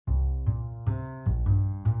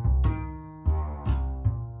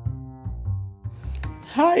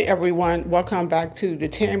Hi, everyone. Welcome back to the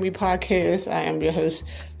Tammy Podcast. I am your host,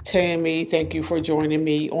 Tammy. Thank you for joining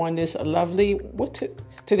me on this lovely,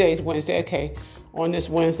 today's Wednesday, okay, on this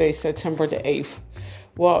Wednesday, September the 8th.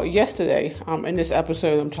 Well, yesterday, in this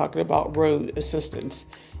episode, I'm talking about road assistance.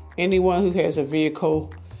 Anyone who has a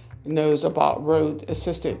vehicle knows about road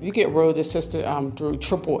assistance. You get road assistance through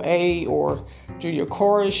AAA or through your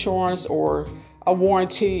car insurance or a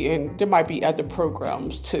warranty, and there might be other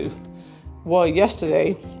programs too. Well,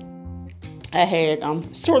 yesterday I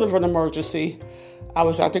had sort of an emergency. I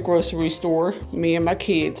was at the grocery store, me and my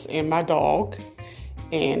kids and my dog,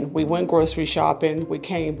 and we went grocery shopping. We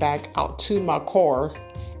came back out to my car,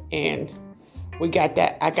 and I got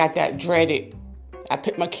that dreaded. I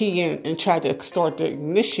put my key in and tried to start the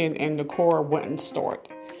ignition, and the car wouldn't start.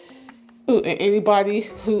 Ooh, and anybody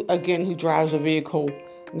who drives a vehicle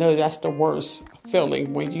know that's the worst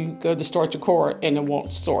feeling when you go to start your car and it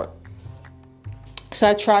won't start. So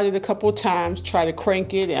I tried it a couple of times, tried to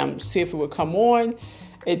crank it and see if it would come on.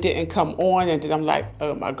 It didn't come on, and then I'm like,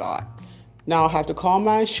 oh my God. Now I have to call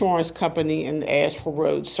my insurance company and ask for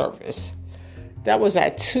road service. That was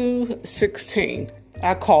at 2:16.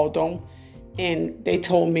 I called them, and they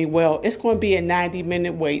told me, well, it's going to be a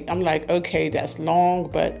 90-minute wait. I'm like, okay, that's long,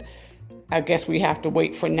 but I guess we have to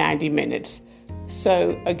wait for 90 minutes.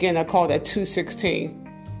 So again, I called at 2:16.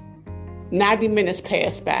 90 minutes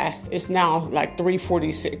passed by. It's now like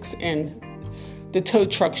 3:46, and the tow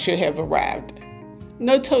truck should have arrived.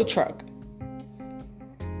 No tow truck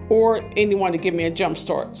or anyone to give me a jump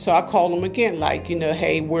start. So I called them again, like,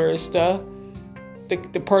 hey, where's the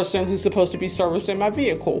person who's supposed to be servicing my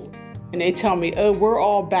vehicle? And they tell me, oh, we're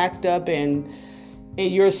all backed up in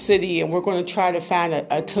your city, and we're going to try to find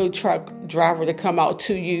a tow truck driver to come out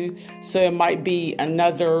to you. So it might be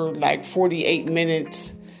another like 48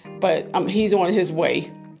 minutes. But he's on his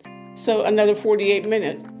way. So another 48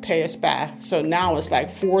 minutes passed by. So now it's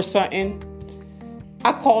like 4 something.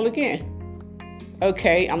 I call again.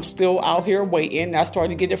 Okay, I'm still out here waiting. I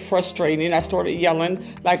started to get frustrated. I started yelling,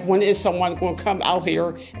 like, when is someone going to come out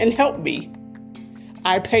here and help me?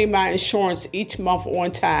 I pay my insurance each month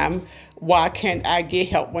on time. Why can't I get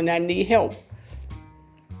help when I need help?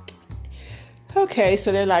 Okay,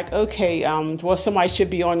 so they're like, okay, well, somebody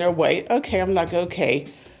should be on their way. Okay, I'm like, okay.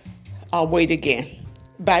 I'll wait again.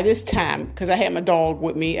 By this time, because I had my dog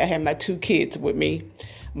with me, I had my 2 kids with me.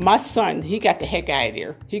 My son, he got the heck out of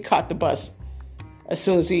there. He caught the bus as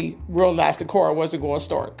soon as he realized the car wasn't going to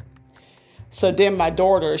start. So then my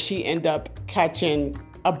daughter, she ended up catching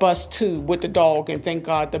a bus too with the dog, and thank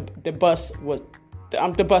God the bus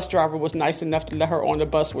driver was nice enough to let her on the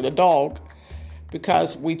bus with a dog,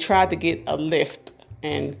 because we tried to get a lift.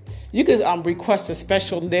 And you can request a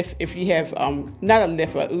special lift if you have, not a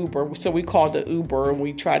lift, an Uber. So we called the Uber, and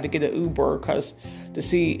we tried to get an Uber to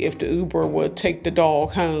see if the Uber would take the dog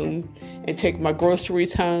home and take my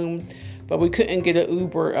groceries home. But we couldn't get an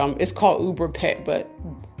Uber. It's called Uber Pet, but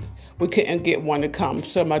we couldn't get one to come.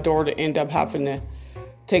 So my daughter ended up having to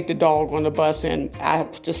take the dog on the bus, and I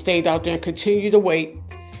just stayed out there and continued to wait.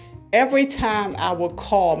 Every time I would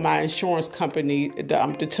call my insurance company,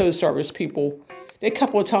 the tow service people, they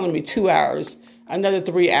kept on telling me 2 hours, another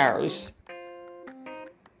 3 hours.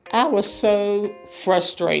 I was so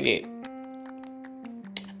frustrated.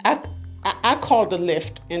 I called the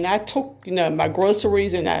Lyft, and I took, my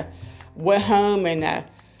groceries, and I went home, and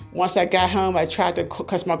once I got home, I tried to,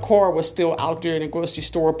 because my car was still out there in the grocery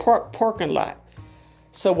store parking lot.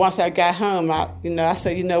 So once I got home, I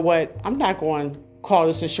said, you know what? I'm not going to call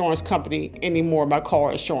this insurance company anymore, my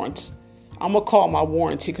car insurance. I'm going to call my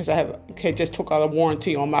warranty, because I just took out a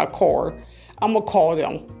warranty on my car. I'm going to call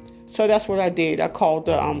them. So that's what I did. I called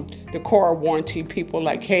the car warranty people,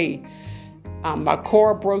 like, hey, my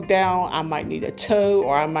car broke down. I might need a tow,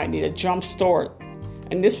 or I might need a jump start.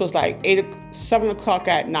 And this was like 7 o'clock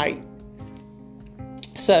at night.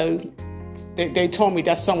 So they told me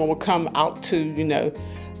that someone would come out to,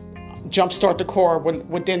 jump start the car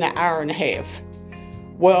within an hour and a half.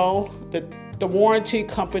 Well, the warranty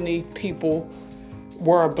company people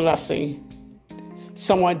were a blessing.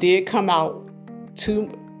 Someone did come out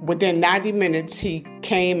within 90 minutes. He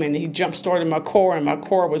came and he jump started my car, and my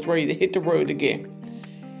car was ready to hit the road again.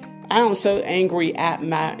 I am so angry at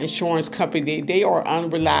my insurance company. They are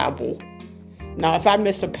unreliable. Now, if I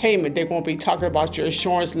miss a payment, they're going to be talking about your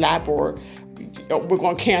insurance lap, or we're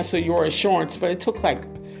going to cancel your insurance. But it took like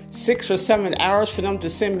 6 or 7 hours for them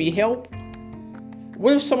to send me help.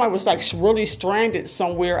 What if somebody was like really stranded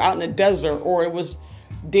somewhere out in the desert, or it was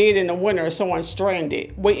dead in the winter, or someone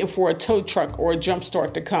stranded waiting for a tow truck or a jump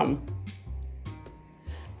start to come?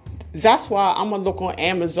 That's why I'm going to look on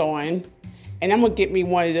Amazon And I'm going to get me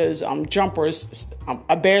one of those jumpers,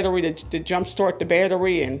 a battery to jump start the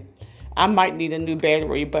battery. And I might need a new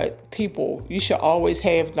battery, but people, you should always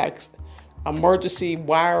have like emergency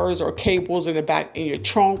wires or cables in the back in your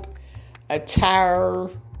trunk, a tire,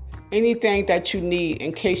 anything that you need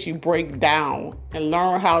in case you break down, and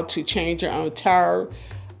learn how to change your own tire,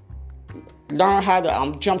 learn how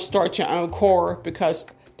to jump start your own car, because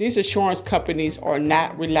these insurance companies are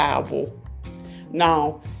not reliable.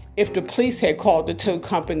 Now, if the police had called the tow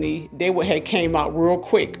company, they would have came out real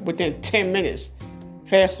quick within 10 minutes,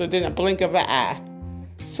 faster than a blink of an eye.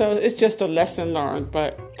 So it's just a lesson learned.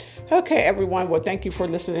 But okay, everyone. Well, thank you for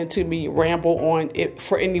listening to me ramble on it,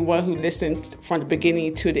 for anyone who listened from the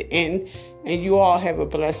beginning to the end. And you all have a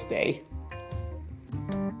blessed day.